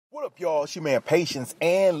What up, y'all? It's your man Patience,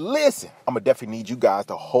 and listen, I'm gonna definitely need you guys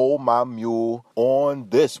to hold my mule on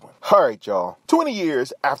this one. All right, y'all. 20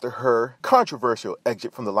 years after her controversial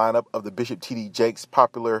exit from the lineup of the Bishop T.D. Jakes'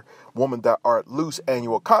 popular Woman Thou Art Loose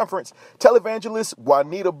annual conference, televangelist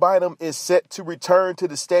Juanita Bynum is set to return to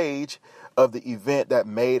the stage of the event that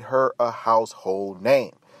made her a household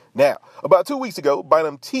name. Now, about 2 weeks ago,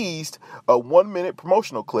 Bynum teased a 1-minute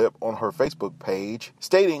promotional clip on her Facebook page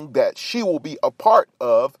stating that she will be a part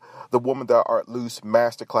of the Woman Thou Art Loose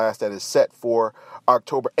masterclass that is set for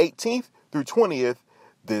October 18th through 20th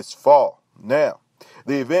this fall. Now,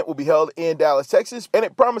 the event will be held in Dallas, Texas, and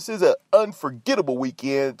it promises an unforgettable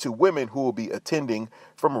weekend to women who will be attending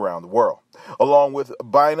from around the world. Along with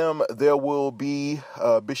Bynum, there will be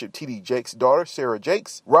Bishop T.D. Jakes' daughter, Sarah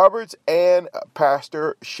Jakes Roberts, and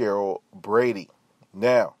Pastor Cheryl Brady.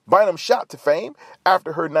 Now, Bynum shot to fame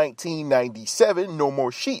after her 1997 No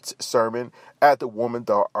More Sheets sermon at the Woman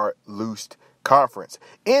Thou Art Loosed conference.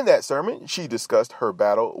 In that sermon, she discussed her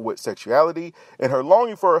battle with sexuality and her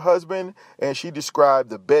longing for her husband, and she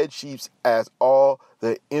described the bed sheets as all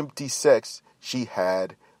the empty sex she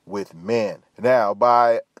had with men. Now,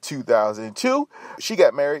 by 2002, she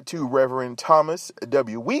got married to Reverend Thomas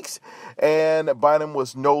W. Weeks, and Bynum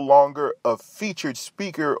was no longer a featured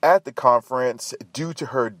speaker at the conference due to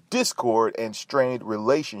her discord and strained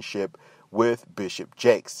relationship with Bishop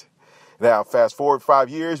Jakes. Now, fast forward 5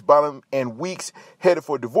 years, Bynum and Weeks headed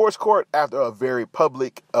for divorce court after a very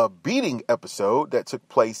public beating episode that took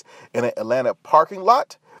place in an Atlanta parking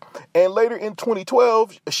lot. And later in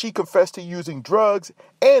 2012, she confessed to using drugs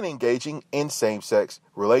and engaging in same-sex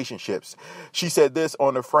relationships. She said this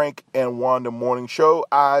on the Frank and Wanda morning show: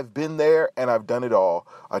 "I've been there and I've done it all.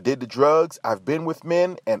 I did the drugs, I've been with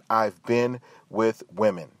men, and I've been with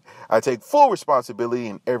women. I take full responsibility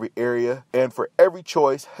in every area and for every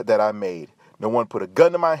choice that I made. No one put a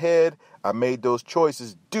gun to my head. I made those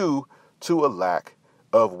choices due to a lack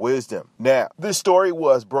of wisdom." Now, this story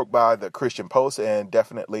was broke by the Christian Post, and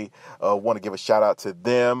definitely want to give a shout out to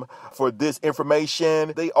them for this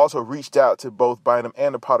information. They also reached out to both Bynum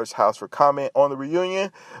and the Potter's House for comment on the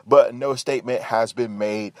reunion, but no statement has been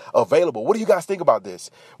made available. What do you guys think about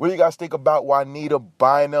this? What do you guys think about Juanita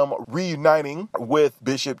Bynum reuniting with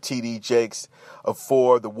Bishop T.D. Jakes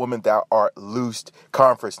for the Woman Thou Art Loosed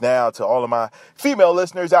conference? Now, to all of my female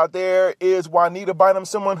listeners out there, is Juanita Bynum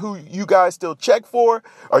someone who you guys still check for?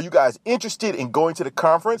 Are you guys interested in going to the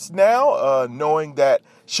conference now, knowing that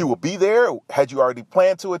she will be there? Had you already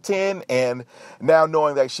planned to attend? And now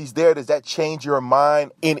knowing that she's there, does that change your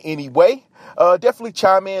mind in any way? Definitely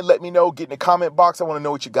chime in. Let me know. Get in the comment box. I want to know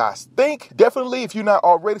what you guys think. Definitely, if you're not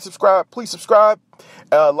already subscribed, please subscribe,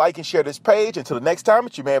 like and share this page. Until the next time,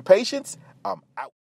 it's your man Patience. I'm out.